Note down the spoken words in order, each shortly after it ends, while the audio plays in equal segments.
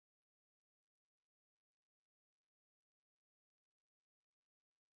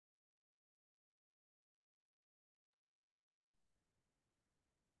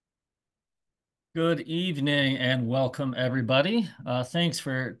Good evening and welcome, everybody. Thanks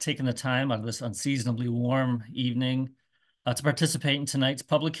for taking the time out of this unseasonably warm evening to participate in tonight's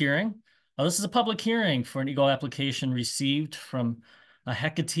public hearing. This is a public hearing for an EGLE application received from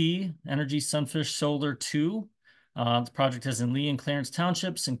Hecate Energy Sunfish Solar 2. The project is in Lee and Clarence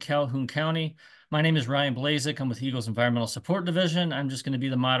Townships in Calhoun County. My name is Ryan Blazik. I'm with EGLE's Environmental Support Division. I'm just going to be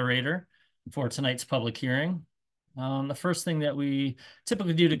the moderator for tonight's public hearing. The first thing that we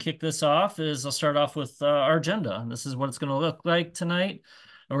typically do to kick this off is I'll start off with our agenda. This is what it's going to look like tonight.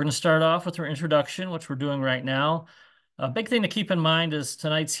 We're going to start off with our introduction, which we're doing right now. A big thing to keep in mind is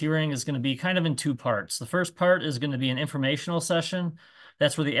tonight's hearing is going to be kind of in two parts. The first part is going to be an informational session.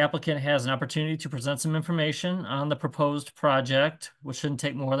 That's where the applicant has an opportunity to present some information on the proposed project, which shouldn't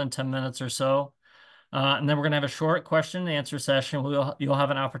take more than 10 minutes or so. And then we're going to have a short question and answer session. You'll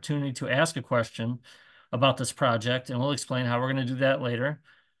have an opportunity to ask a question about this project, and we'll explain how we're going to do that later.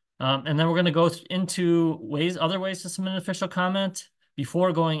 And then we're going to go into other ways to submit an official comment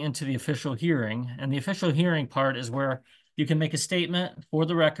before going into the official hearing. And the official hearing part is where you can make a statement for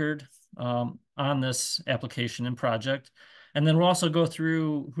the record on this application and project. And then we'll also go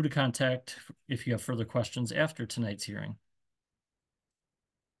through who to contact if you have further questions after tonight's hearing.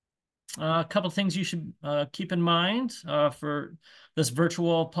 A couple of things you should keep in mind for this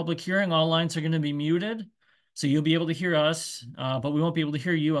virtual public hearing. All lines are going to be muted, so you'll be able to hear us, but we won't be able to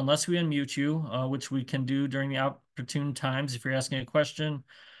hear you unless we unmute you, which we can do during the opportune times. If you're asking a question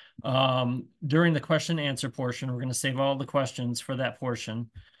during the question and answer portion, we're going to save all the questions for that portion.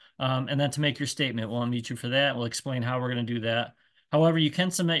 And then to make your statement, we'll unmute you for that. We'll explain how we're going to do that. However, you can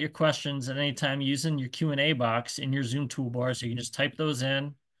submit your questions at any time using your Q&A box in your Zoom toolbar, so you can just type those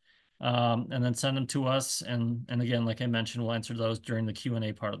in. And then send them to us. And again, like I mentioned, we'll answer those during the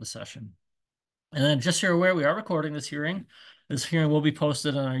Q&A part of the session. And then just so you're aware, we are recording this hearing. This hearing will be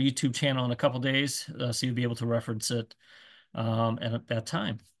posted on our YouTube channel in a couple days, so you'll be able to reference it at that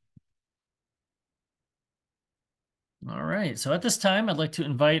time. All right, so at this time, I'd like to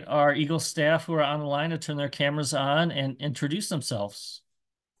invite our EGLE staff who are on the line to turn their cameras on and introduce themselves.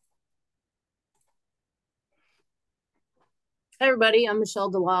 Hi, everybody. I'm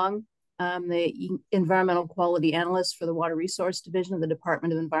Michelle DeLong. I'm the Environmental Quality Analyst for the Water Resource Division of the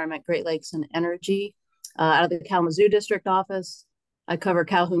Department of Environment, Great Lakes, and Energy out of the Kalamazoo District Office. I cover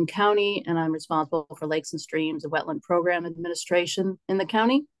Calhoun County, and I'm responsible for lakes and streams and wetland program administration in the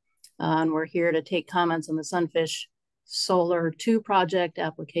county. And we're here to take comments on the Sunfish Solar 2 project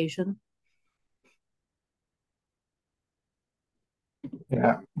application.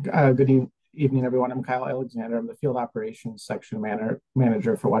 Yeah, good evening, everyone. I'm Kyle Alexander. I'm the Field Operations Section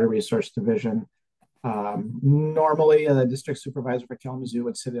Manager for Water Resource Division. Normally, the District Supervisor for Kalamazoo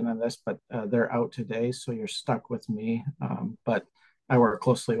would sit in on this, but they're out today, so you're stuck with me. But I work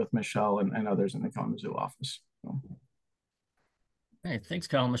closely with Michelle and others in the Kalamazoo office. So. Hey, thanks,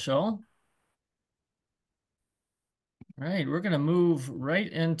 Kyle and Michelle. All right, we're going to move right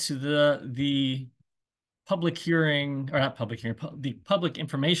into the public hearing, or not public hearing, the public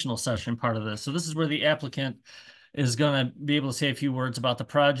informational session part of this. So this is where the applicant is going to be able to say a few words about the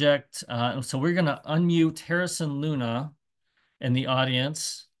project. So we're going to unmute Harrison Luna in the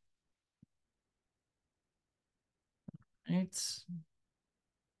audience. Right.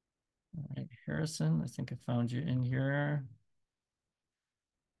 All right, Harrison, I think I found you in here.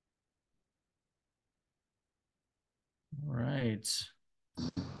 All right.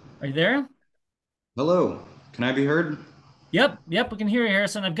 Are you there? Hello, can I be heard? Yep, we can hear you,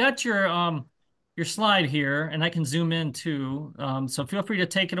 Harrison. I've got your slide here, and I can zoom in too. So feel free to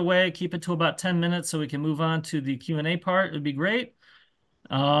take it away. Keep it to about 10 minutes so we can move on to the Q&A part. It'd be great.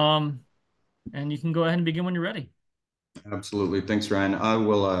 And you can go ahead and begin when you're ready. Absolutely, thanks, Ryan. I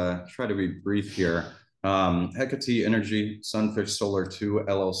will try to be brief here. Hecate Energy Sunfish Solar 2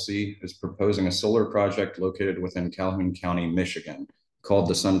 LLC is proposing a solar project located within Calhoun County, Michigan, called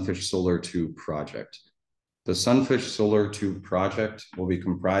the Sunfish Solar 2 project. The Sunfish Solar 2 project will be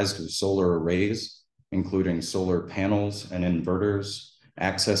comprised of solar arrays, including solar panels and inverters,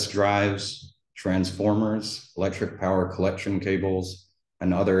 access drives, transformers, electric power collection cables,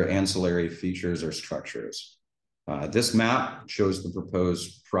 and other ancillary features or structures. This map shows the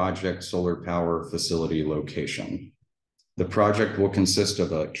proposed project solar power facility location. The project will consist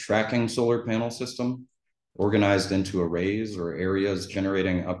of a tracking solar panel system organized into arrays or areas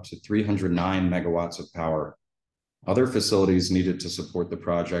generating up to 309 megawatts of power. Other facilities needed to support the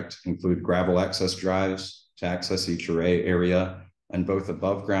project include gravel access drives to access each array area, and both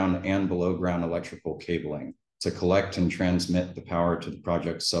above ground and below ground electrical cabling to collect and transmit the power to the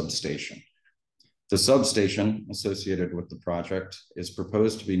project substation. The substation associated with the project is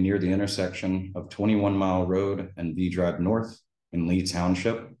proposed to be near the intersection of 21 Mile Road and V Drive North in Lee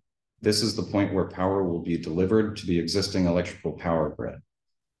Township. This is the point where power will be delivered to the existing electrical power grid.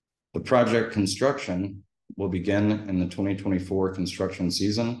 The project construction will begin in the 2024 construction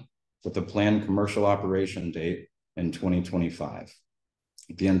season with a planned commercial operation date in 2025.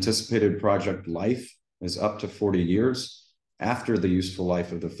 The anticipated project life is up to 40 years. After the useful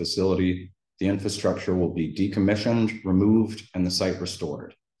life of the facility, the infrastructure will be decommissioned, removed, and the site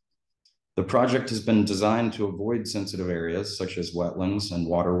restored. The project has been designed to avoid sensitive areas such as wetlands and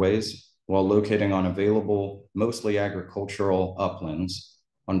waterways while locating on available, mostly agricultural uplands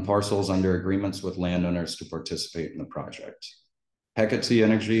on parcels under agreements with landowners to participate in the project. Hecate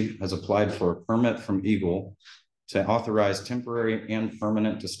Energy has applied for a permit from EGLE to authorize temporary and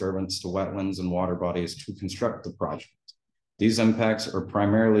permanent disturbance to wetlands and water bodies to construct the project. These impacts are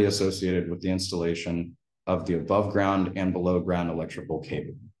primarily associated with the installation of the above ground and below ground electrical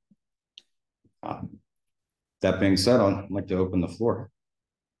cable. That being said, I'd like to open the floor.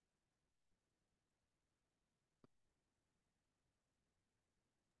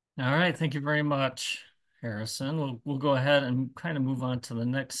 All right, thank you very much, Harrison. We'll go ahead and kind of move on to the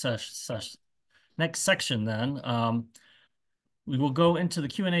next section then. We will go into the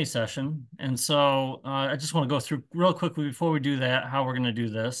Q&A session. And so I just want to go through real quickly before we do that, how we're going to do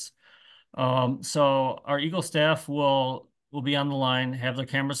this. So our EGLE staff will be on the line, have their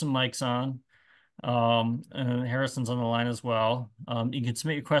cameras and mics on. And Harrison's on the line as well. You can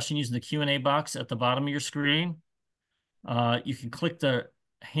submit your question using the Q&A box at the bottom of your screen. You can click the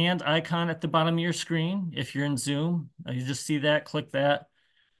hand icon at the bottom of your screen. If you're in Zoom, you just see that, click that.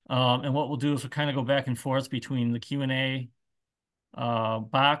 And what we'll do is we'll kind of go back and forth between the Q&A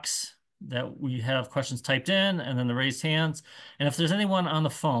box that we have questions typed in and then the raised hands. And if there's anyone on the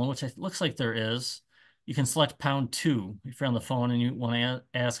phone, which it looks like there is, you can select #2 if you're on the phone and you want to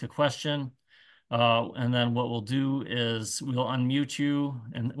ask a question. And then what we'll do is we'll unmute you.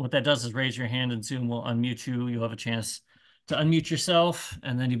 And what that does is raise your hand and Zoom will unmute you. You'll have a chance to unmute yourself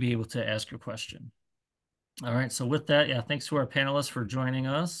and then you'll be able to ask your question. All right, so with that, yeah, thanks to our panelists for joining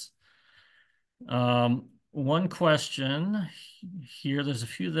us. One question here, there's a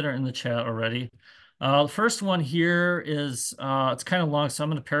few that are in the chat already. The first one here is, it's kind of long, so I'm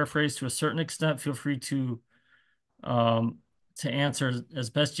going to paraphrase to a certain extent. Feel free to answer as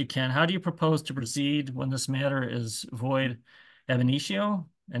best you can. How do you propose to proceed when this matter is void ab initio?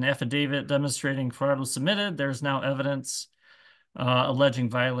 An affidavit demonstrating fraud was submitted. There's now evidence alleging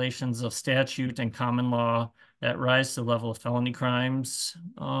violations of statute and common law that rise to the level of felony crimes.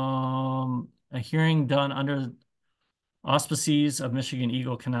 A hearing done under auspices of Michigan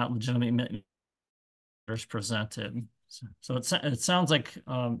EGLE cannot legitimately matters presented. So it sounds like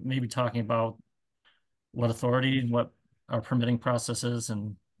maybe talking about what authority and what our permitting process is.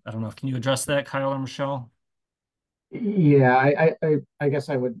 And I don't know, can you address that, Kyle or Michelle? Yeah, I guess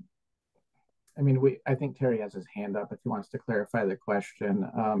I would. I mean, I think Terry has his hand up if he wants to clarify the question.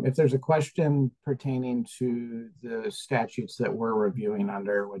 If there's a question pertaining to the statutes that we're reviewing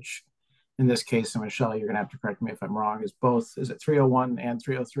under, which in this case, and Michelle, you're going to have to correct me if I'm wrong, is it 301 and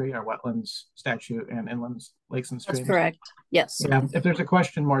 303, our wetlands statute and inland lakes and streams? That's correct. Yes. Yeah, if there's a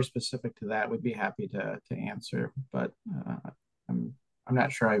question more specific to that, we'd be happy to answer, but I'm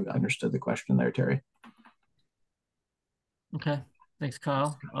not sure I understood the question there, Terry. Okay, thanks,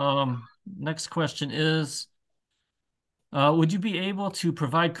 Kyle. Next question is, would you be able to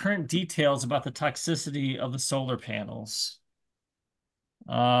provide current details about the toxicity of the solar panels?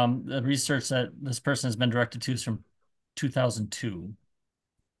 The research that this person has been directed to is from 2002.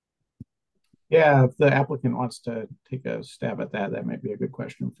 Yeah, if the applicant wants to take a stab at that, that might be a good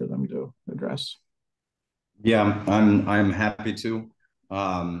question for them to address. Yeah, I'm happy to.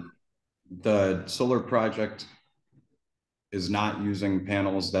 The solar project is not using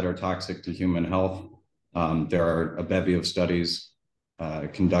panels that are toxic to human health. There are a bevy of studies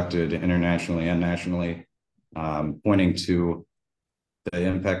conducted internationally and nationally pointing to the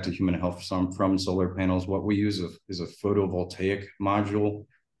impact to human health from solar panels. What we use is a photovoltaic module,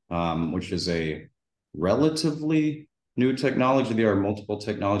 which is a relatively new technology. There are multiple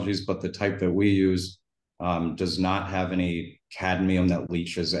technologies, but the type that we use does not have any cadmium that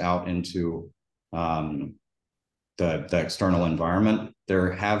leaches out into the external environment.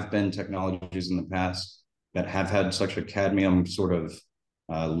 There have been technologies in the past that have had such a cadmium sort of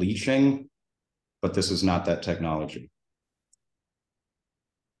leaching, but this is not that technology.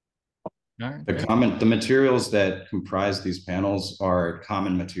 All right, the materials that comprise these panels are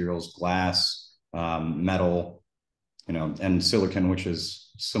common materials: glass, metal, and silicon, which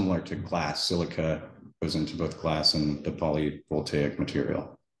is similar to glass. Silica goes into both glass and the polyvoltaic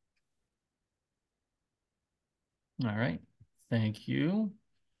material. All right, thank you.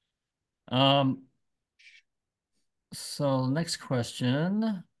 So next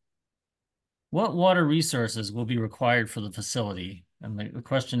question. What water resources will be required for the facility? And the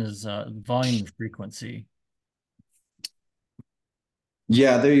question is volume and frequency.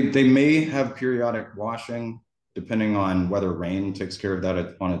 Yeah, they may have periodic washing depending on whether rain takes care of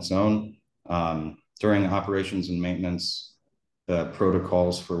that on its own. During operations and maintenance, the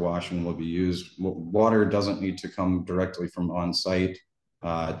protocols for washing will be used. Water doesn't need to come directly from on site.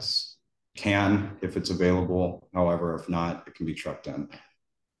 It can if it's available. However, if not, it can be trucked in.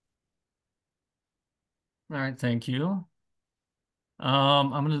 All right, thank you. I'm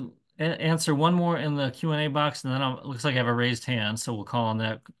going to answer one more in the Q&A box, and then it looks like I have a raised hand, so we'll call on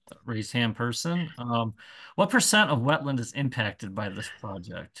that raised hand person. What percent of wetland is impacted by this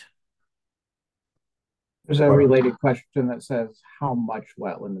project? There's a related question that says how much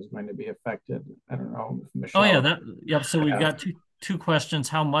wetland is going to be affected. I don't know if Michelle. Oh yeah, yep. So we've got two questions: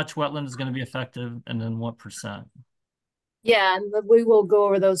 how much wetland is going to be affected, and then what percent? Yeah, and we will go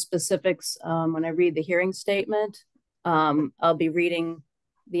over those specifics when I read the hearing statement. I'll be reading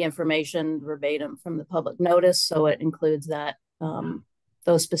the information verbatim from the public notice, so it includes that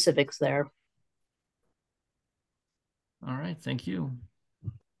those specifics there. All right, thank you.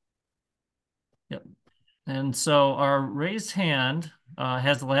 Yep. And so our raised hand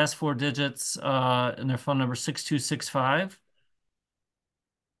has the last four digits in their phone number 6265.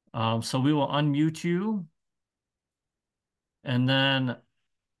 So we will unmute you. And then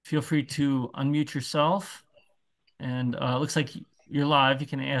feel free to unmute yourself. And it looks like you're live. You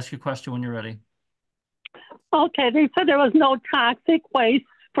can ask your question when you're ready. Okay, they said there was no toxic waste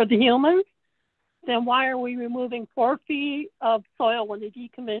for the humans. Then why are we removing 4 feet of soil when they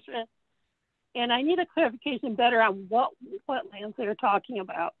decommission? And I need a clarification better on what wetlands they're talking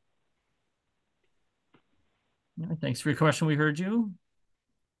about. Right, thanks for your question. We heard you.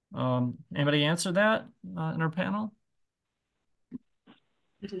 Anybody answer that in our panel?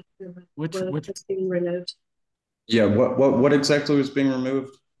 Which is being removed? Yeah, what exactly was being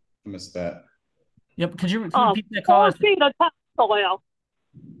removed? I missed that. Yep, could you repeat that call? 4 feet of topsoil.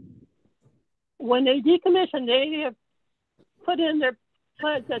 When they decommission, they have put in their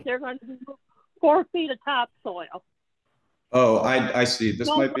pledge that they're going to remove 4 feet of topsoil. Oh, I see. This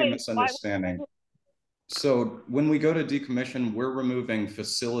might be a misunderstanding. So when we go to decommission, we're removing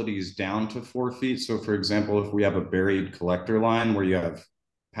facilities down to 4 feet. So for example, if we have a buried collector line where you have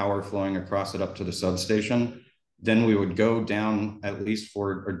power flowing across it up to the substation, then we would go down at least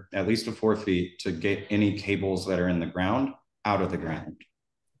 4 feet to get any cables that are in the ground out of the ground.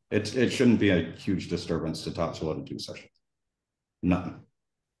 It shouldn't be a huge disturbance to topsoil to do such. None.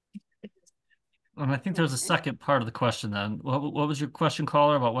 I think there's a second part of the question then. What was your question,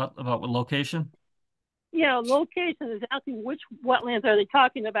 caller, about what location? Yeah, location is asking which wetlands are they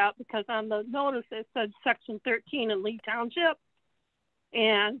talking about, because on the notice it said section 13 in Lee Township.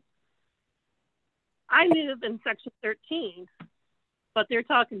 And I live in section 13, but they're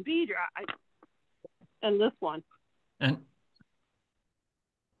talking B Drive and this one. And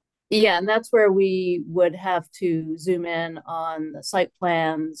yeah, and that's where we would have to zoom in on the site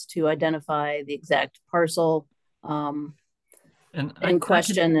plans to identify the exact parcel in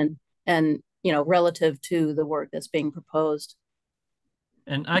question and you know, relative to the work that's being proposed.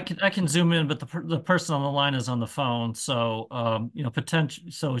 And I can zoom in, but the person on the line is on the phone, so you know,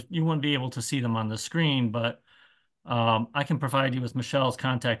 so you wouldn't be able to see them on the screen, but I can provide you with Michelle's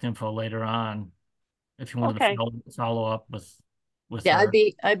contact info later on if you wanted to follow up with yeah, her.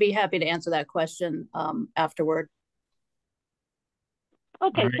 I'd be happy to answer that question afterward.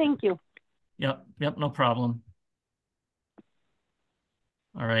 Okay, right. Thank you. Yep, no problem.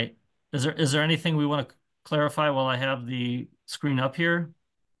 All right. Is there anything we want to clarify while I have the screen up here,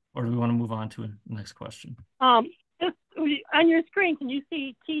 or do we want to move on to the next question? Just on your screen, can you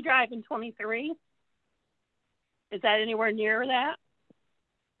see T Drive in 23? Is that anywhere near that?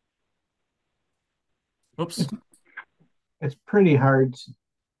 Oops. It's pretty hard to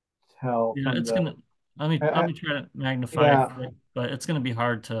tell. Yeah, it's gonna. Let me try to magnify it, but it's gonna be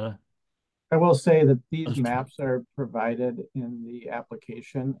hard to. I will say that these maps are provided in the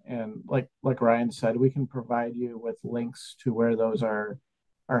application, and like Ryan said, we can provide you with links to where those are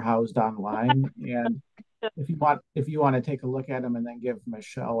housed online. And if you want to take a look at them and then give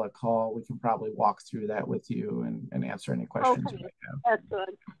Michelle a call, we can probably walk through that with you and answer any questions you might have. That's good.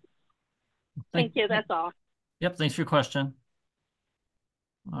 Thank you. That's all. Yep. Thanks for your question.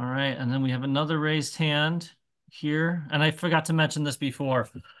 All right, and then we have another raised hand here, and I forgot to mention this before,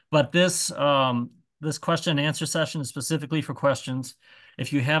 but this question and answer session is specifically for questions.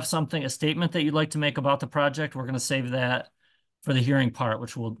 If you have something, a statement that you'd like to make about the project, we're going to save that for the hearing part,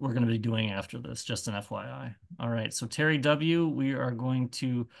 which we're going to be doing after this, just an FYI. All right, so Terry W., we are going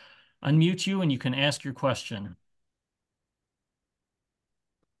to unmute you and you can ask your question.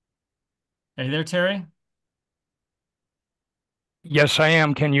 Are you there, Terry? Yes, I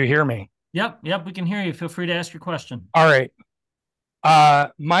am. Can you hear me? Yep, we can hear you. Feel free to ask your question. All right.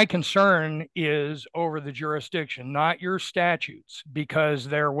 My concern is over the jurisdiction, not your statutes, because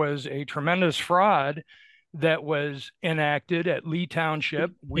there was a tremendous fraud that was enacted at Lee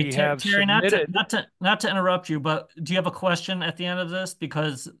Township. We have Terry, submitted. not to interrupt you, but do you have a question at the end of this?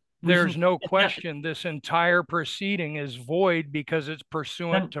 Because there's no question this entire proceeding is void because it's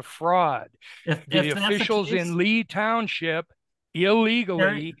pursuant to fraud. The officials in Lee Township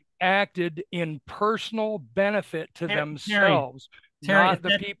illegally acted in personal benefit to themselves, not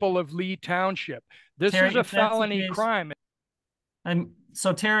the people of Lee Township. This is a felony crime.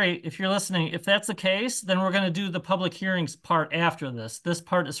 So Terry, if you're listening, if that's the case, then we're going to do the public hearings part after this. This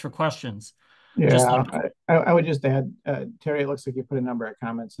part is for questions. Yeah, I would just add, Terry, it looks like you put a number of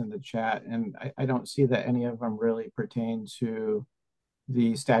comments in the chat, and I don't see that any of them really pertain to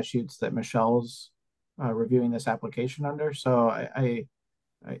the statutes that Michelle's reviewing this application under. So I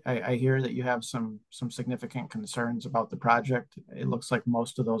hear that you have some significant concerns about the project. It looks like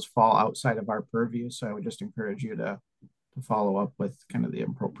most of those fall outside of our purview. So I would just encourage you to follow up with kind of the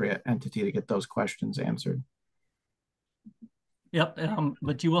appropriate entity to get those questions answered. Yep,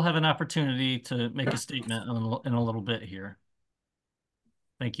 but you will have an opportunity to make a statement in a little bit here.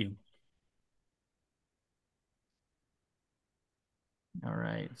 Thank you. All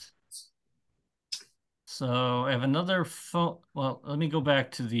right. So I have another phone. Well, let me go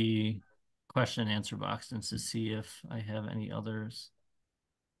back to the question and answer box and to see if I have any others.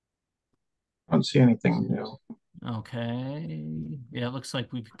 I don't see anything new. Okay. Yeah, it looks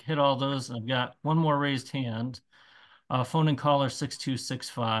like we've hit all those. I've got one more raised hand. Phone and caller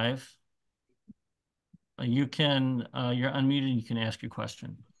 6265. You're unmuted. You can ask your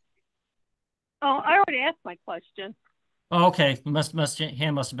question. Oh, I already asked my question. Oh, okay.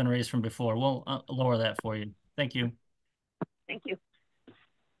 Hand must have been raised from before. We'll lower that for you. Thank you. Thank you.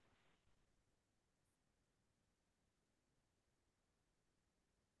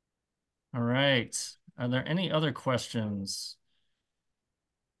 All right. Are there any other questions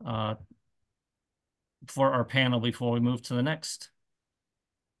for our panel before we move to the next?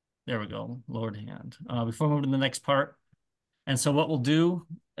 There we go. Lowered hand. Before we move to the next part. And so what we'll do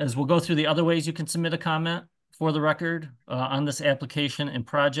is we'll go through the other ways you can submit a comment for the record on this application and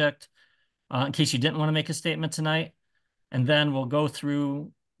project in case you didn't want to make a statement tonight. And then we'll go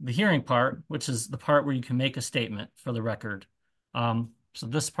through the hearing part, which is the part where you can make a statement for the record. So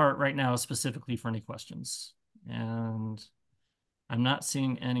this part right now is specifically for any questions. And I'm not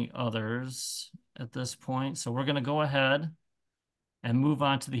seeing any others at this point. So we're going to go ahead and move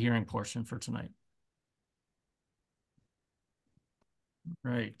on to the hearing portion for tonight.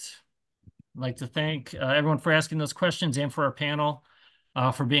 Right. I'd like to thank everyone for asking those questions and for our panel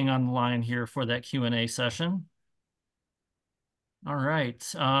for being on the line here for that Q&A session. All right.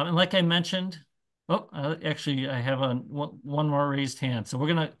 And like I mentioned, actually I have one more raised hand. So we're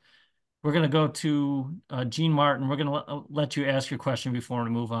gonna go to Gene Martin. We're gonna let you ask your question before we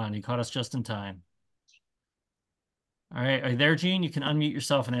move on. You caught us just in time. All right, are you there, Gene? You can unmute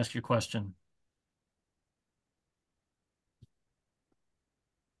yourself and ask your question.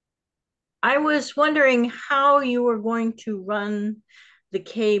 I was wondering how you were going to run the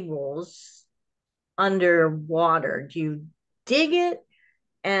cables underwater. Do you dig it?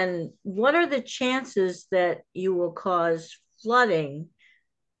 And what are the chances that you will cause flooding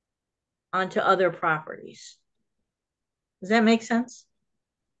onto other properties? Does that make sense?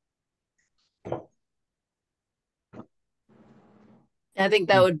 I think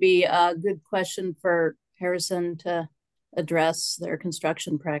that would be a good question for Harrison to address their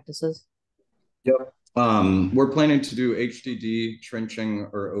construction practices. Yep. We're planning to do HDD trenching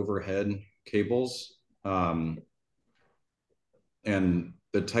or overhead cables. And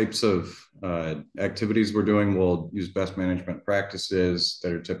the types of activities we're doing will use best management practices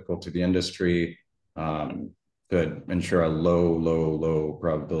that are typical to the industry to ensure a low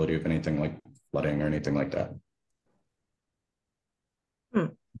probability of anything like flooding or anything like that.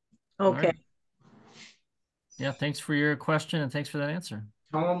 Okay. Right. Yeah, thanks for your question and thanks for that answer.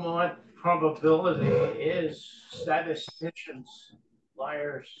 Tell them what probability is. Statisticians,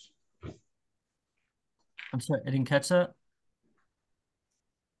 liars. I'm sorry, I didn't catch that.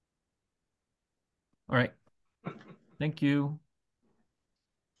 All right. Thank you.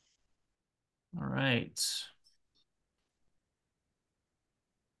 All right.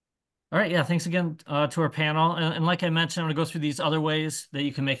 All right, yeah, thanks again to our panel. And like I mentioned, I'm going to go through these other ways that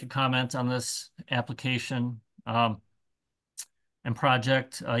you can make a comment on this application and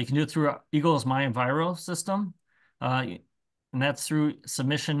project. You can do it through EGLE's My Enviro system, and that's through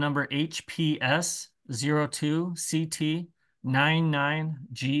submission number HPS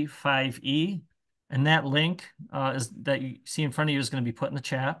 02CT99G5E. And that link that you see in front of you is going to be put in the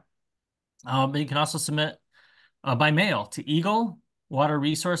chat. But you can also submit by mail to EGLE, Water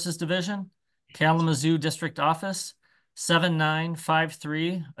Resources Division, Kalamazoo District Office,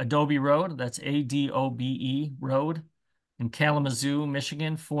 7953 Adobe Road, that's ADOBE Road, in Kalamazoo,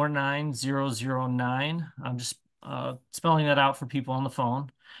 Michigan, 49009. I'm just spelling that out for people on the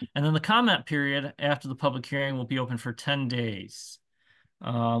phone. And then the comment period after the public hearing will be open for 10 days,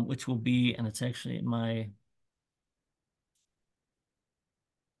 which will be, and it's actually in my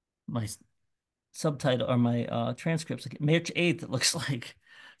subtitle or my transcripts, like March 8th, it looks like.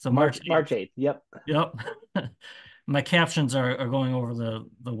 So March 8th. Yep. Yep. My captions are going over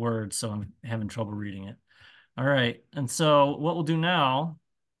the words, so I'm having trouble reading it. All right. And so what we'll do now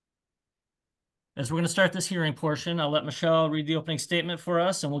is we're going to start this hearing portion. I'll let Michelle read the opening statement for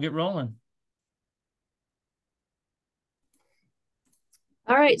us and we'll get rolling.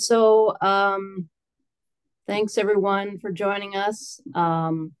 All right. So thanks everyone for joining us.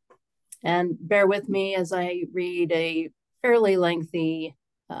 And bear with me as I read a fairly lengthy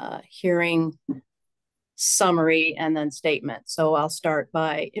hearing summary and then statement. So I'll start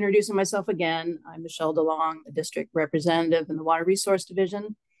by introducing myself again. I'm Michelle DeLong, the district representative in the Water Resource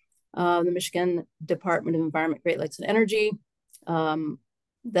Division of the Michigan Department of Environment, Great Lakes and Energy.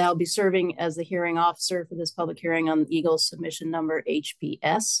 That'll be serving as the hearing officer for this public hearing on EGLE submission number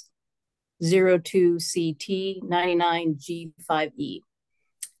HPS 02CT99G5E.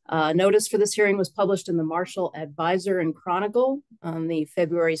 Notice for this hearing was published in the Marshall Advisor and Chronicle on the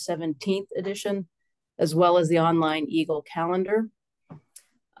February 17th edition, as well as the online EGLE calendar.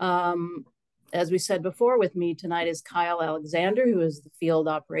 As we said before, with me tonight is Kyle Alexander, who is the Field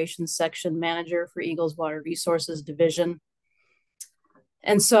Operations Section Manager for EGLE's Water Resources Division.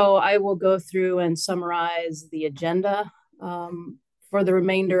 And so I will go through and summarize the agenda for the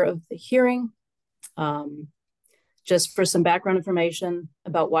remainder of the hearing. Just for some background information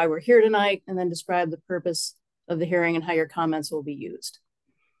about why we're here tonight, and then describe the purpose of the hearing and how your comments will be used.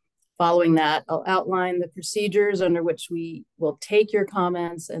 Following that, I'll outline the procedures under which we will take your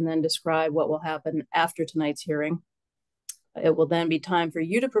comments and then describe what will happen after tonight's hearing. It will then be time for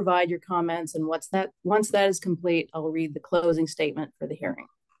you to provide your comments, and once that is complete, I'll read the closing statement for the hearing.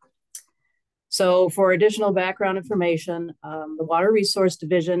 So for additional background information, the Water Resource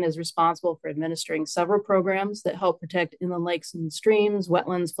Division is responsible for administering several programs that help protect inland lakes and streams,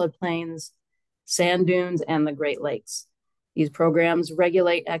 wetlands, floodplains, sand dunes, and the Great Lakes. These programs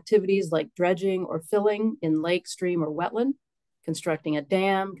regulate activities like dredging or filling in lake, stream, or wetland, constructing a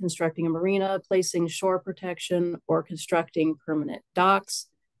dam, constructing a marina, placing shore protection, or constructing permanent docks,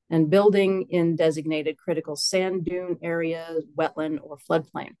 and building in designated critical sand dune areas, wetland, or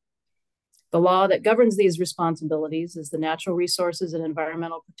floodplain. The law that governs these responsibilities is the Natural Resources and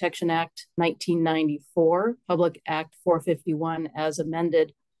Environmental Protection Act 1994, Public Act 451 as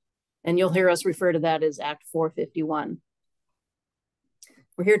amended, and you'll hear us refer to that as Act 451.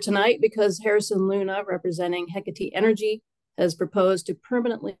 We're here tonight because Harrison Luna, representing Hecate Energy, has proposed to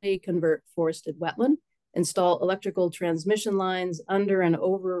permanently convert forested wetland, install electrical transmission lines under and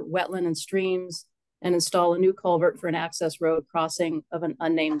over wetland and streams, and install a new culvert for an access road crossing of an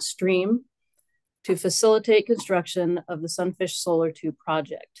unnamed stream to facilitate construction of the Sunfish Solar 2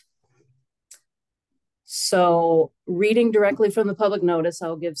 project. So reading directly from the public notice,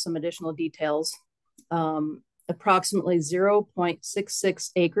 I'll give some additional details. Approximately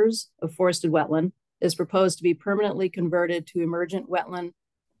 0.66 acres of forested wetland is proposed to be permanently converted to emergent wetland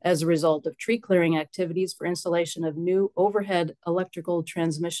as a result of tree clearing activities for installation of new overhead electrical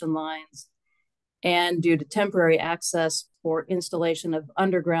transmission lines and due to temporary access for installation of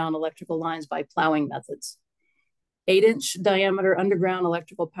underground electrical lines by plowing methods. 8-inch diameter underground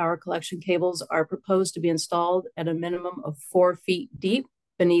electrical power collection cables are proposed to be installed at a minimum of 4 feet deep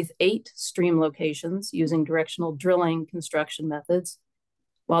beneath 8 stream locations using directional drilling construction methods,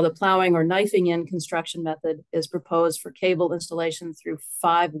 while the plowing or knifing in construction method is proposed for cable installation through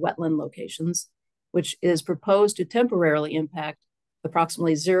 5 wetland locations, which is proposed to temporarily impact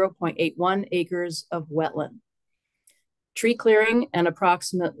approximately 0.81 acres of wetland. Tree clearing and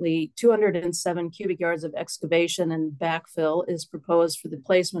approximately 207 cubic yards of excavation and backfill is proposed for the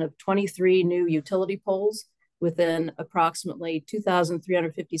placement of 23 new utility poles within approximately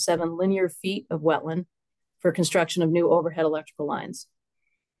 2,357 linear feet of wetland for construction of new overhead electrical lines.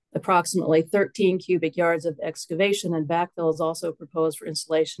 Approximately 13 cubic yards of excavation and backfill is also proposed for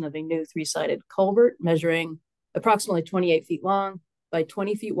installation of a new 3-sided culvert measuring approximately 28 feet long by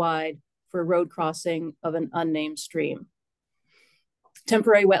 20 feet wide for a road crossing of an unnamed stream.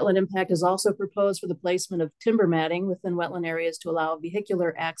 Temporary wetland impact is also proposed for the placement of timber matting within wetland areas to allow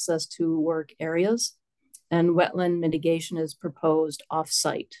vehicular access to work areas, and wetland mitigation is proposed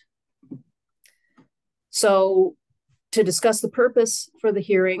off-site. So to discuss the purpose for the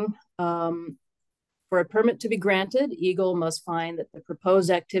hearing, for a permit to be granted, EGLE must find that the proposed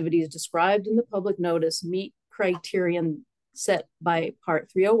activities described in the public notice meet criterion set by Part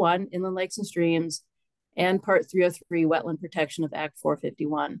 301, Inland Lakes and Streams, and Part 303, Wetland Protection of Act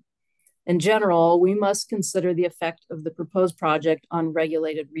 451. In general, we must consider the effect of the proposed project on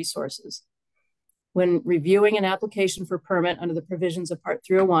regulated resources. When reviewing an application for permit under the provisions of Part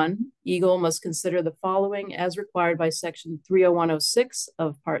 301, EGLE must consider the following as required by Section 30106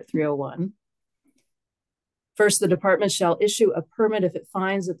 of Part 301. First, the department shall issue a permit if it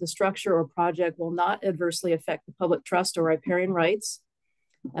finds that the structure or project will not adversely affect the public trust or riparian rights,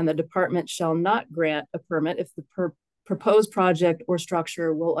 and the department shall not grant a permit if the proposed project or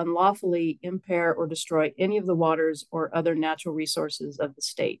structure will unlawfully impair or destroy any of the waters or other natural resources of the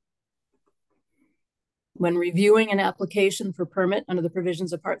state. When reviewing an application for permit under the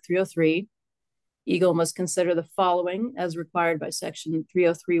provisions of Part 303, EGLE must consider the following as required by Section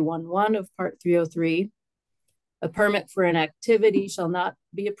 30311 of Part 303. A permit for an activity shall not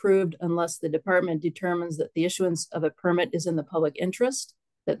be approved unless the department determines that the issuance of a permit is in the public interest,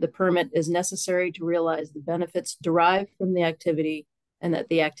 that the permit is necessary to realize the benefits derived from the activity, and that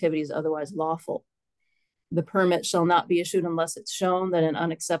the activity is otherwise lawful. The permit shall not be issued unless it's shown that an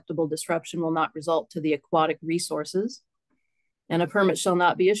unacceptable disruption will not result to the aquatic resources. And a permit shall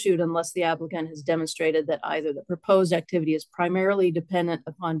not be issued unless the applicant has demonstrated that either the proposed activity is primarily dependent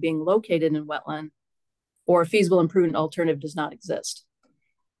upon being located in wetland, or a feasible and prudent alternative does not exist.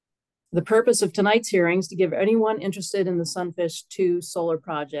 The purpose of tonight's hearing is to give anyone interested in the Sunfish Solar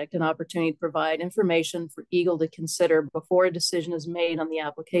project an opportunity to provide information for EGLE to consider before a decision is made on the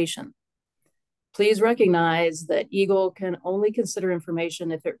application. Please recognize that EGLE can only consider information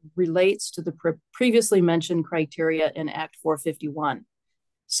if it relates to the previously mentioned criteria in Act 451.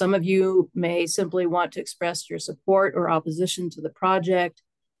 Some of you may simply want to express your support or opposition to the project,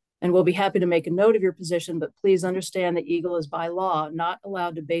 and we'll be happy to make a note of your position, but please understand that EGLE is by law not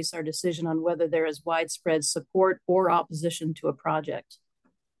allowed to base our decision on whether there is widespread support or opposition to a project.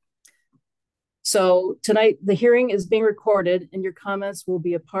 So tonight, the hearing is being recorded and your comments will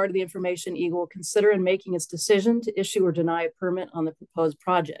be a part of the information EGLE will consider in making its decision to issue or deny a permit on the proposed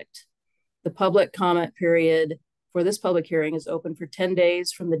project. The public comment period for this public hearing is open for 10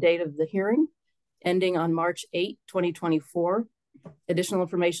 days from the date of the hearing, ending on March 8, 2024. Additional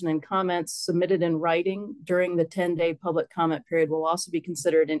information and comments submitted in writing during the 10-day public comment period will also be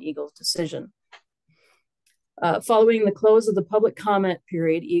considered in EGLE's decision. Following the close of the public comment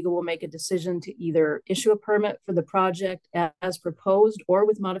period, EGLE will make a decision to either issue a permit for the project as proposed or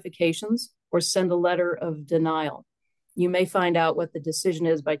with modifications, or send a letter of denial. You may find out what the decision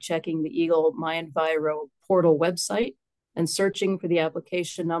is by checking the EGLE My Enviro portal website and searching for the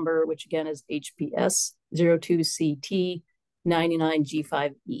application number, which again is HPS 02CT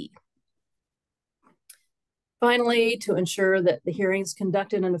 99G5E. Finally, to ensure that the hearing is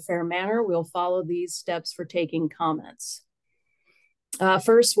conducted in a fair manner, we'll follow these steps for taking comments.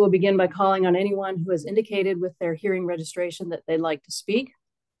 First, we'll begin by calling on anyone who has indicated with their hearing registration that they'd like to speak.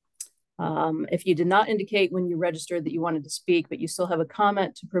 If you did not indicate when you registered that you wanted to speak, but you still have a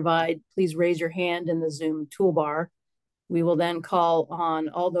comment to provide, please raise your hand in the Zoom toolbar. We will then call on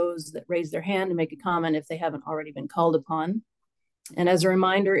all those that raise their hand to make a comment if they haven't already been called upon. And as a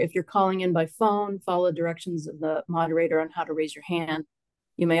reminder, if you're calling in by phone, follow directions of the moderator on how to raise your hand.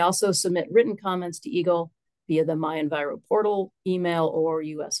 You may also submit written comments to EGLE via the My Enviro portal, email, or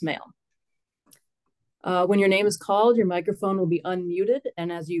US mail. When your name is called, your microphone will be unmuted.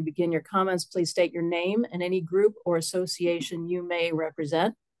 And as you begin your comments, please state your name and any group or association you may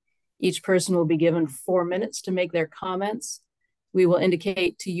represent. Each person will be given 4 minutes to make their comments. We will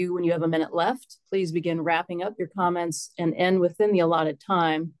indicate to you when you have a minute left. Please begin wrapping up your comments and end within the allotted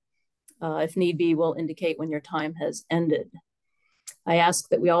time. If need be, we'll indicate when your time has ended. I ask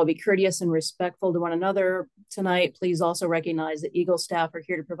that we all be courteous and respectful to one another tonight. Please also recognize that EGLE staff are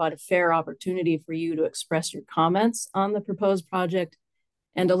here to provide a fair opportunity for you to express your comments on the proposed project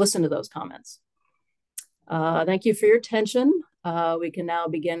and to listen to those comments. Thank you for your attention. we can now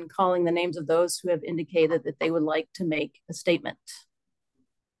begin calling the names of those who have indicated that they would like to make a statement.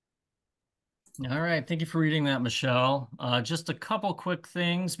 All right, thank you for reading that, Michelle. Just a couple quick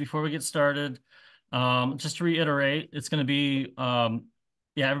things before we get started. Just to reiterate, it's going to be,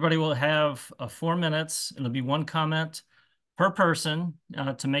 everybody will have 4 minutes, and there'll be one comment per person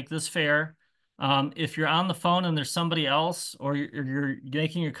to make this fair. If you're on the phone and there's somebody else, or you're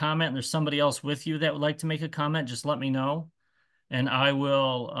making your comment and there's somebody else with you that would like to make a comment, just let me know, and I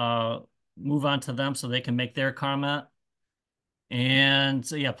will move on to them so they can make their comment. And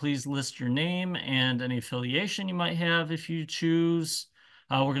so, yeah, please list your name and any affiliation you might have if you choose.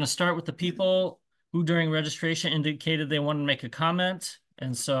 We're going to start with the people who during registration indicated they want to make a comment.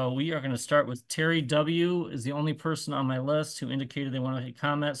 And so we are going to start with Terry W. is the only person on my list who indicated they want to make a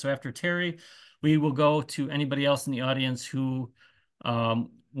comment. So after Terry, we will go to anybody else in the audience who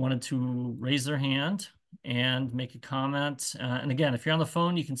wanted to raise their hand and make a comment. And again, if you're on the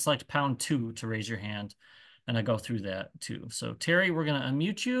phone, you can select #2 to raise your hand. And I go through that too. So Terry, we're going to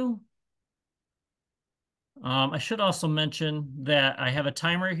unmute you. I should also mention that I have a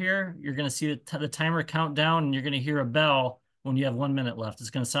timer here. You're going to see the timer count down, and you're going to hear a bell when you have 1 minute left. It's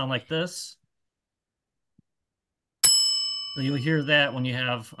going to sound like this. So you'll hear that when you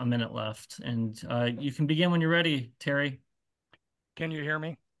have a minute left. And you can begin when you're ready, Terry. Can you hear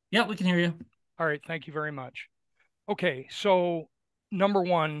me? Yeah, we can hear you. All right, thank you very much. Okay, so number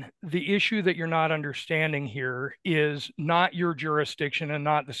one, the issue that you're not understanding here is not your jurisdiction and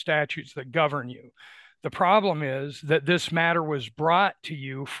not the statutes that govern you. The problem is that this matter was brought to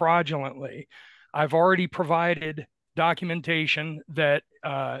you fraudulently. I've already provided documentation that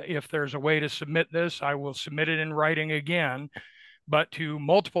if there's a way to submit this, I will submit it in writing again, but to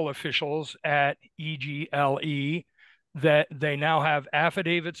multiple officials at EGLE, that they now have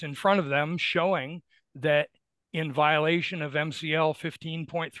affidavits in front of them showing that in violation of MCL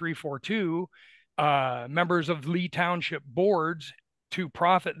 15.342, members of Lee Township boards to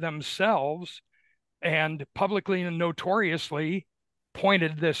profit themselves and publicly and notoriously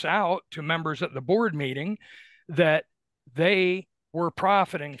pointed this out to members at the board meeting that they were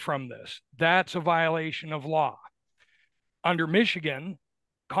profiting from this. That's a violation of law. Under Michigan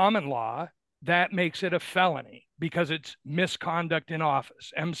common law, that makes it a felony because it's misconduct in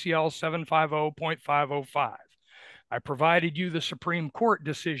office, MCL 750.505. I provided you the Supreme Court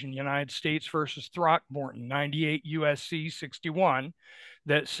decision, United States versus Throckmorton, 98 USC 61,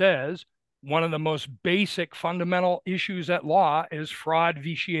 that says one of the most basic fundamental issues at law is fraud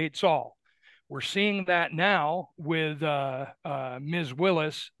vitiates all. We're seeing that now with Ms.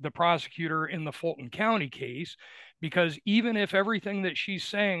 Willis, the prosecutor in the Fulton County case, because even if everything that she's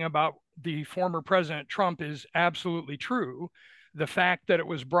saying about the former President Trump is absolutely true, the fact that it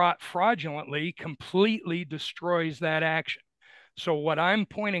was brought fraudulently completely destroys that action. So what I'm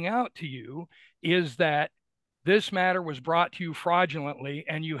pointing out to you is that this matter was brought to you fraudulently,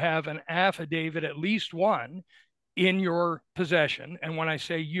 and you have an affidavit, at least one, in your possession. And when I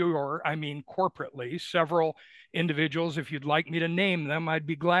say your, I mean corporately. Several individuals, if you'd like me to name them, I'd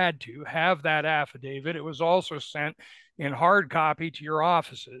be glad to have that affidavit. It was also sent in hard copy to your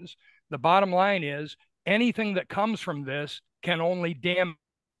offices. The bottom line is anything that comes from this can only damage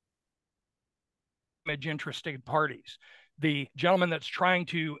interested parties. The gentleman that's trying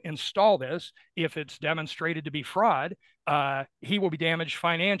to install this, if it's demonstrated to be fraud, he will be damaged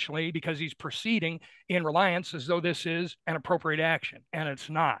financially because he's proceeding in reliance as though this is an appropriate action, and it's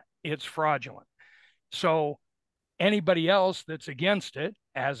not. It's fraudulent. So anybody else that's against it,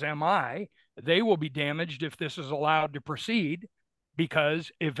 as am I, they will be damaged if this is allowed to proceed,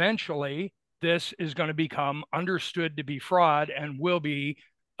 because eventually this is going to become understood to be fraud and will be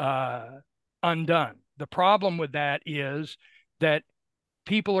undone. The problem with that is that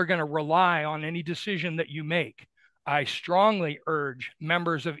people are going to rely on any decision that you make. I strongly urge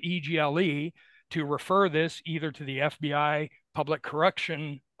members of EGLE to refer this either to the FBI Public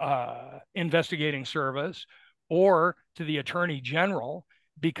Correction Investigating Service or to the Attorney General,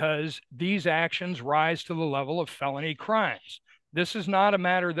 because these actions rise to the level of felony crimes. This is not a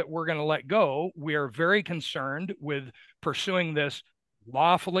matter that we're going to let go. We are very concerned with pursuing this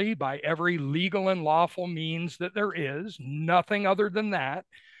lawfully by every legal and lawful means that there is, nothing other than that.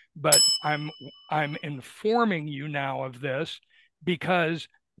 But I'm informing you now of this because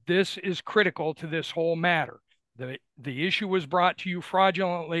this is critical to this whole matter. The issue was brought to you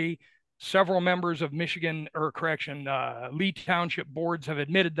fraudulently. Several members of Lee Township boards have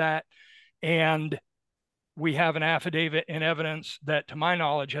admitted that, and we have an affidavit in evidence that, to my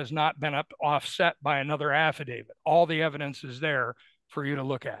knowledge, has not been offset by another affidavit. All the evidence is there for you to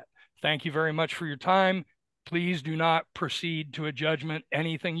look at. Thank you very much for your time. Please do not proceed to a judgment.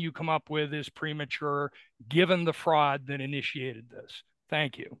 Anything you come up with is premature, given the fraud that initiated this.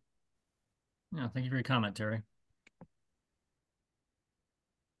 Thank you. Yeah, thank you for your comment, Terry.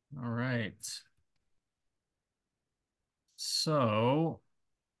 All right. So,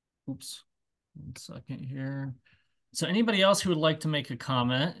 oops, 1 second here. So anybody else who would like to make a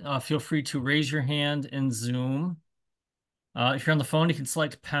comment, feel free to raise your hand in Zoom. If you're on the phone, you can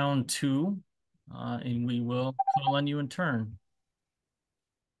select #2, and we will call on you in turn.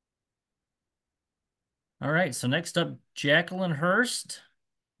 All right, so next up, Jacqueline Hurst.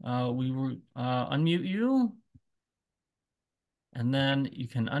 We will unmute you, and then you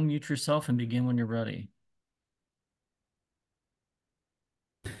can unmute yourself and begin when you're ready.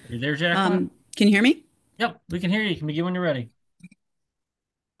 Are you there, Jacqueline? Can you hear me? Yep, we can hear you. You can begin when you're ready.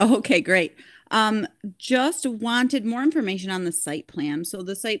 Okay, great. Just wanted more information on the site plan. So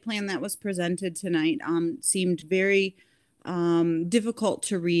the site plan that was presented tonight seemed very difficult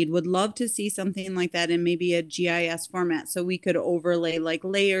to read. Would love to see something like that in maybe a GIS format so we could overlay like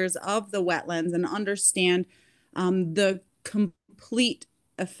layers of the wetlands and understand the complete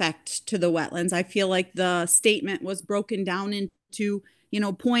effect to the wetlands. I feel like the statement was broken down into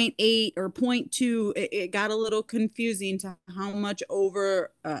 0.8 or 0.2. It got a little confusing to how much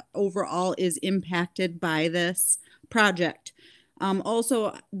overall is impacted by this project.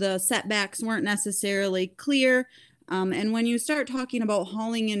 Also, the setbacks weren't necessarily clear. And when you start talking about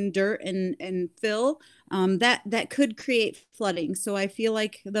hauling in dirt and fill, that could create flooding. So I feel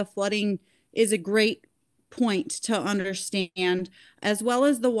like the flooding is a great point to understand, as well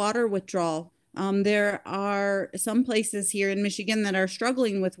as the water withdrawal. There are some places here in Michigan that are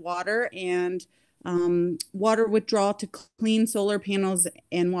struggling with water, and water withdrawal to clean solar panels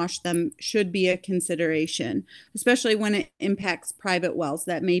and wash them should be a consideration, especially when it impacts private wells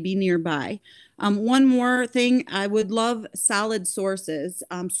that may be nearby. One more thing, I would love solid sources,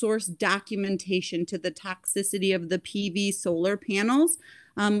 source documentation to the toxicity of the PV solar panels.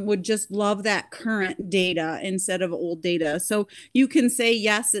 Would just love that current data instead of old data. So you can say,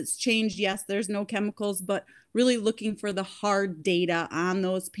 yes, it's changed. Yes, there's no chemicals, but really looking for the hard data on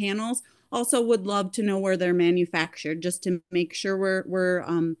those panels. Also would love to know where they're manufactured, just to make sure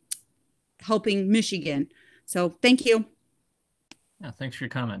we're helping Michigan. So thank you. Yeah, thanks for your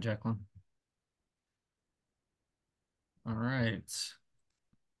comment, Jacqueline. All right.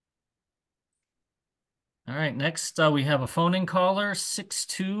 All right, next we have a phone-in caller,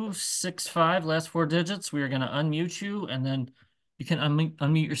 6265, last 4 digits. We are going to unmute you, and then you can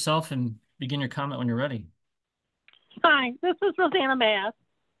unmute yourself and begin your comment when you're ready. Hi, this is Rosanna Mass,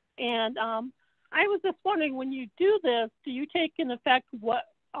 and I was just wondering, when you do this, do you take in effect what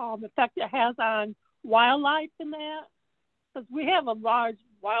effect it has on wildlife in that? Because we have a large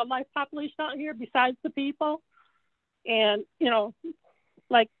wildlife population out here besides the people, and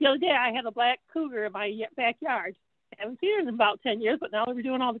like the other day, I had a black cougar in my backyard. I haven't seen it in about 10 years, but now that we're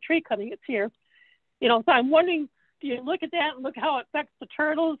doing all the tree cutting, it's here. So I'm wondering, do you look at that and look how it affects the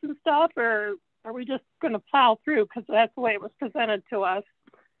turtles and stuff, or are we just going to plow through because that's the way it was presented to us?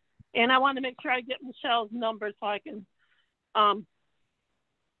 And I want to make sure I get Michelle's number so I can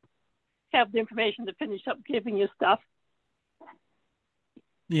have the information to finish up giving you stuff.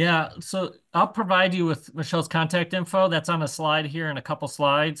 Yeah, so I'll provide you with Michelle's contact info. That's on a slide here and a couple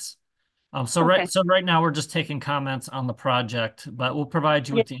slides. So right now we're just taking comments on the project, but we'll provide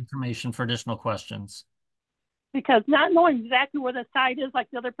you with the information for additional questions. Because not knowing exactly where the site is,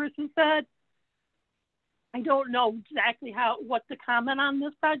 like the other person said, I don't know exactly what to comment on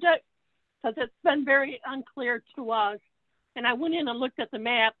this project, because it's been very unclear to us. And I went in and looked at the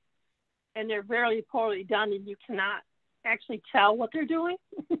map, and they're very poorly done, and you cannot actually tell what they're doing,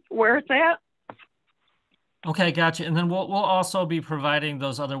 where it's at. Okay, gotcha. And then we'll also be providing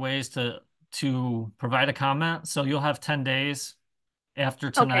those other ways to provide a comment. So you'll have 10 days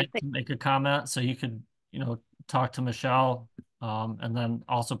after tonight to make a comment. So you could, talk to Michelle, and then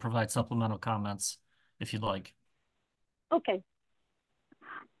also provide supplemental comments if you'd like. Okay.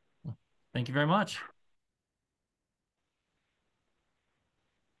 Thank you very much.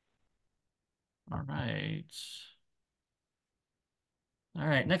 All right. All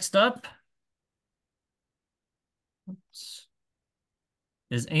right, next up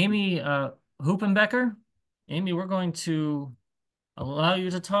is Amy Hoopenbecker. Amy, we're going to allow you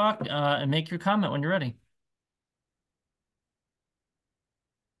to talk and make your comment when you're ready.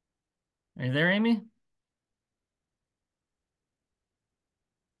 Are you there, Amy?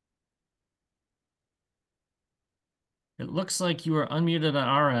 It looks like you are unmuted on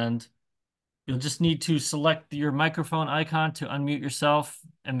our end. You'll just need to select your microphone icon to unmute yourself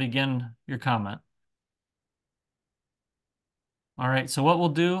and begin your comment. All right, so what we'll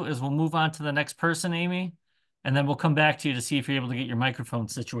do is we'll move on to the next person, Amy, and then we'll come back to you to see if you're able to get your microphone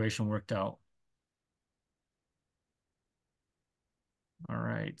situation worked out. All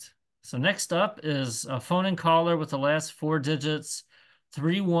right, so next up is a phone-in caller with the last 4 digits,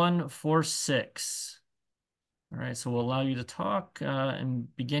 3146. All right, so we'll allow you to talk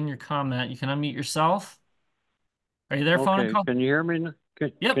and begin your comment. You can unmute yourself. Are you there, phone-in caller? Can you hear me?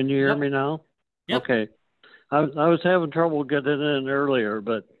 Yep. Can you hear me now? Yep. Okay. I was having trouble getting in earlier,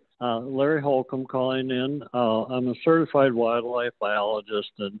 but Larry Holcomb calling in. I'm a certified wildlife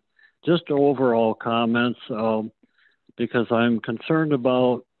biologist, and just overall comments because I'm concerned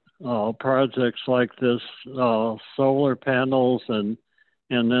about projects like this, solar panels, and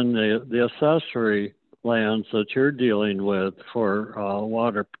then the accessory lands that you're dealing with for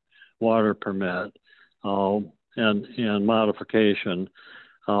water permit and modification.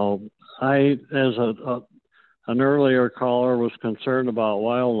 I, as an earlier caller, was concerned about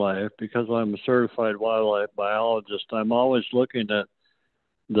wildlife because I'm a certified wildlife biologist. I'm always looking at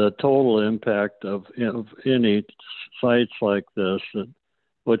the total impact of any sites like this,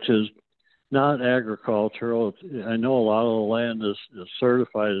 which is not agricultural. I know a lot of the land is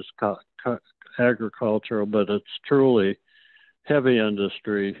certified as agricultural, but it's truly heavy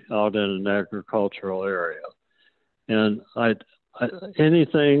industry out in an agricultural area. And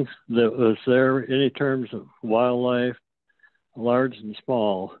anything that was there, any terms of wildlife, large and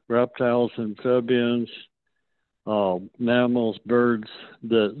small, reptiles, amphibians, mammals, birds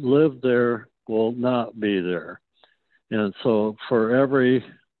that live there will not be there. And so for every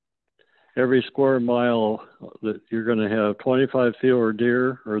square mile that you're going to have 25 fewer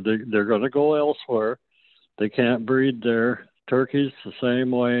deer, or they're going to go elsewhere. They can't breed there. Turkeys the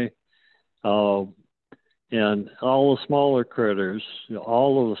same way. And all the smaller critters,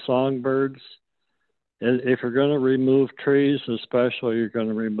 all of the songbirds. If you're going to remove trees, especially, you're going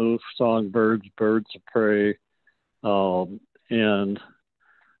to remove songbirds, birds of prey, and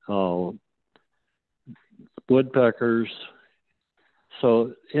woodpeckers.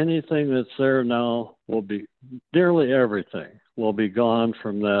 So anything that's there now will be, nearly everything will be gone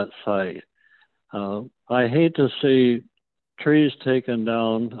from that site. I hate to see trees taken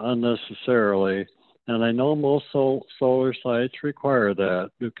down unnecessarily, and I know most solar sites require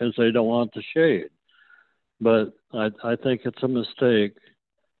that because they don't want the shade. But I think it's a mistake.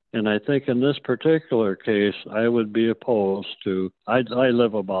 And I think in this particular case, I would be opposed to, I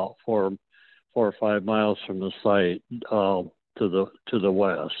live about 4 or 5 miles from the site to the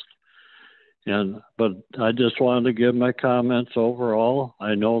west. But I just wanted to give my comments overall.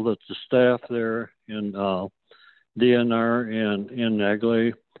 I know that the staff there in DNR and in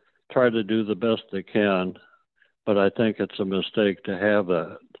EGLE try to do the best they can, but I think it's a mistake to have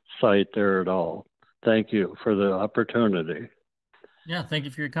that site there at all. Thank you for the opportunity. Yeah, thank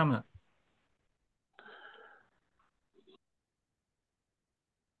you for your comment.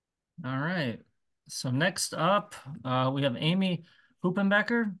 All right. So next up, we have Amy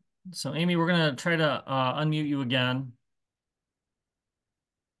Hoopenbecker. So Amy, we're going to try to unmute you again.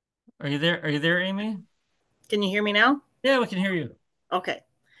 Are you there? Are you there, Amy? Can you hear me now? Yeah, we can hear you. Okay.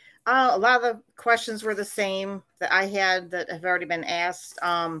 A lot of the questions were the same that I had that have already been asked.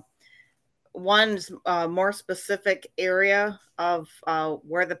 One's more specific area of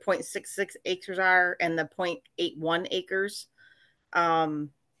where the 0.66 acres are and the 0.81 acres. Those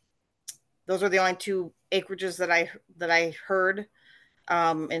are the only 2 acreages that I heard,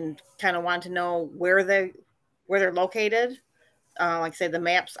 and kind of want to know where they're located. Like I say, the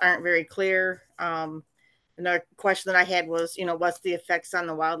maps aren't very clear. Another question that I had was, what's the effects on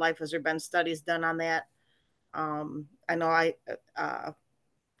the wildlife? Has there been studies done on that? I know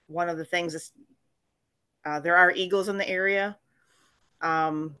one of the things is there are eagles in the area.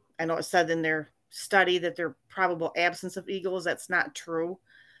 I know it said in their study that there are probable absence of eagles. That's not true.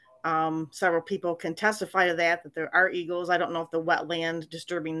 Several people can testify to that there are eagles. I don't know if the wetland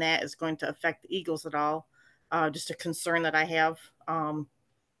disturbing that is going to affect the eagles at all. Just a concern that I have.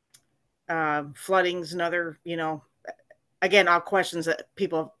 Flooding's another, again, all questions that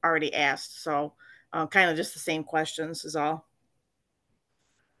people have already asked. So kind of just the same questions is all.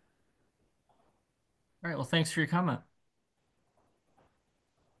 All right. Well, thanks for your comment.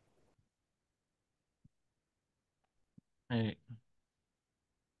 Right.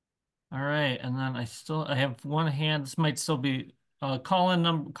 All right. And then I have one hand. This might still be caller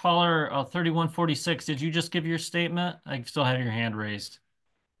 3146. Did you just give your statement? I still have your hand raised.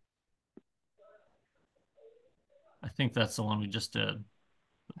 I think that's the one we just did.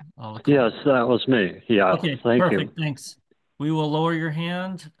 Yes, that was me. Yeah. Okay, thank perfect. you. Thanks. We will lower your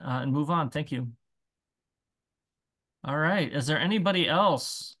hand and move on. Thank you. All right. Is there anybody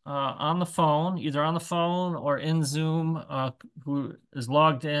else on the phone, either on the phone or in Zoom, who is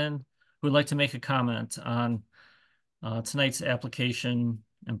logged in, who would like to make a comment on tonight's application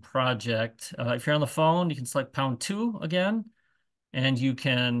and project? If you're on the phone, you can select #2 again, and you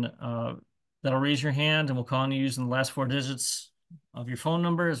can, that'll raise your hand, and we'll call on you using the last 4 digits of your phone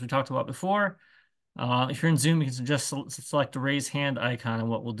number, as we talked about before. If you're in Zoom, you can just select the raise hand icon, and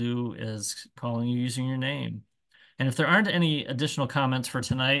what we'll do is calling you using your name. And if there aren't any additional comments for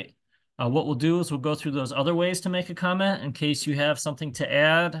tonight, what we'll do is we'll go through those other ways to make a comment in case you have something to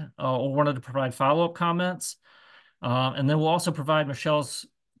add or wanted to provide follow-up comments. And then we'll also provide Michelle's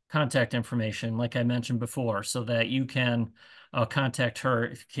contact information, like I mentioned before, so that you can contact her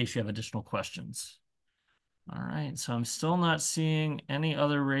in case you have additional questions. All right, so I'm still not seeing any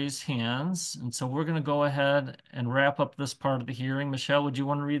other raised hands. And so we're going to go ahead and wrap up this part of the hearing. Michelle, would you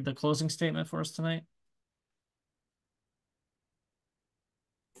want to read the closing statement for us tonight?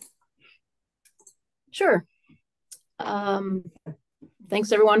 Sure.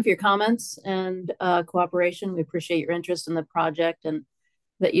 Thanks everyone for your comments and cooperation. We appreciate your interest in the project and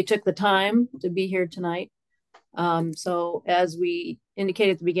that you took the time to be here tonight. So as we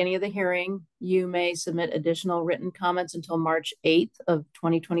indicated at the beginning of the hearing, you may submit additional written comments until March 8th of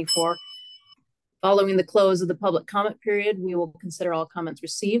 2024. Following the close of the public comment period, we will consider all comments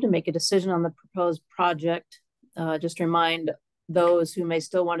received and make a decision on the proposed project. Just to remind those who may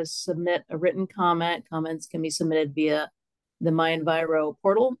still want to submit a written comment, comments can be submitted via the MyEnviro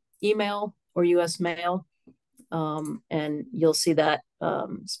portal, email, or US mail. And you'll see that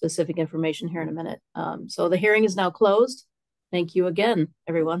specific information here in a minute. So the hearing is now closed. Thank you again,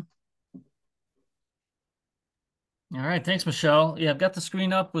 everyone. All right, thanks, Michelle. Yeah, I've got the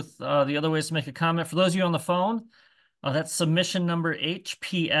screen up with the other ways to make a comment. For those of you on the phone, that's submission number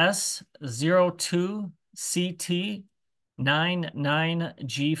HPS 02CT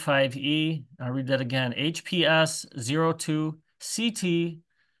 99G5E. I'll read that again. HPS 02CT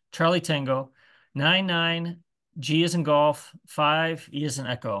Charlie Tango 99G as in golf, 5E as in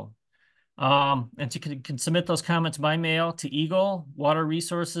echo. And you can submit those comments by mail to EGLE Water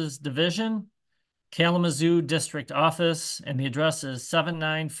Resources Division, Kalamazoo District Office, and the address is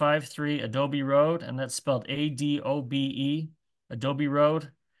 7953 Adobe Road, and that's spelled ADOBE, Adobe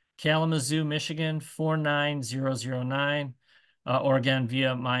Road, Kalamazoo, Michigan 49009, or again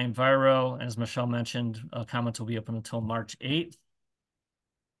via MyEnviro. As Michelle mentioned, comments will be open until March 8th.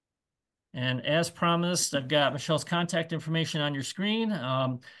 And as promised, I've got Michelle's contact information on your screen. You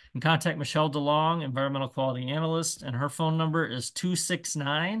can contact Michelle DeLong, Environmental Quality Analyst, and her phone number is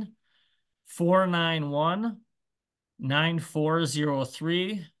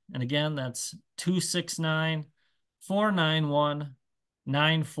 269-491-9403. And again, that's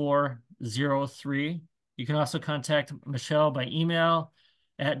 269-491-9403. You can also contact Michelle by email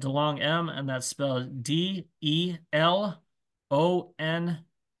at DeLongM, and that's spelled DELONGM1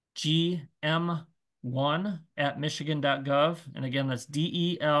 and again, that's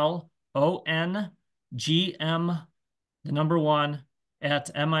DELONGM, the number 1,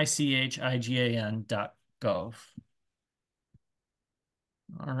 at MICHIGAN.gov.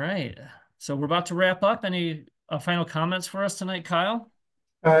 All right. So we're about to wrap up. Any final comments for us tonight, Kyle?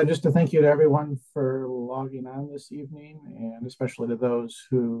 Just to thank you to everyone for logging on this evening, and especially to those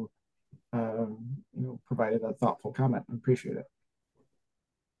who provided a thoughtful comment. I appreciate it.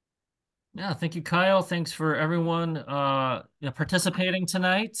 Yeah, thank you, Kyle. Thanks for everyone participating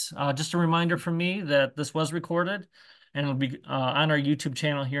tonight. Just a reminder from me that this was recorded and it'll be on our YouTube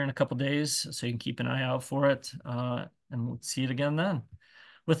channel here in a couple days, so you can keep an eye out for it, and we'll see it again then.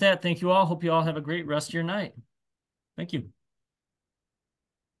 With that, thank you all. Hope you all have a great rest of your night. Thank you.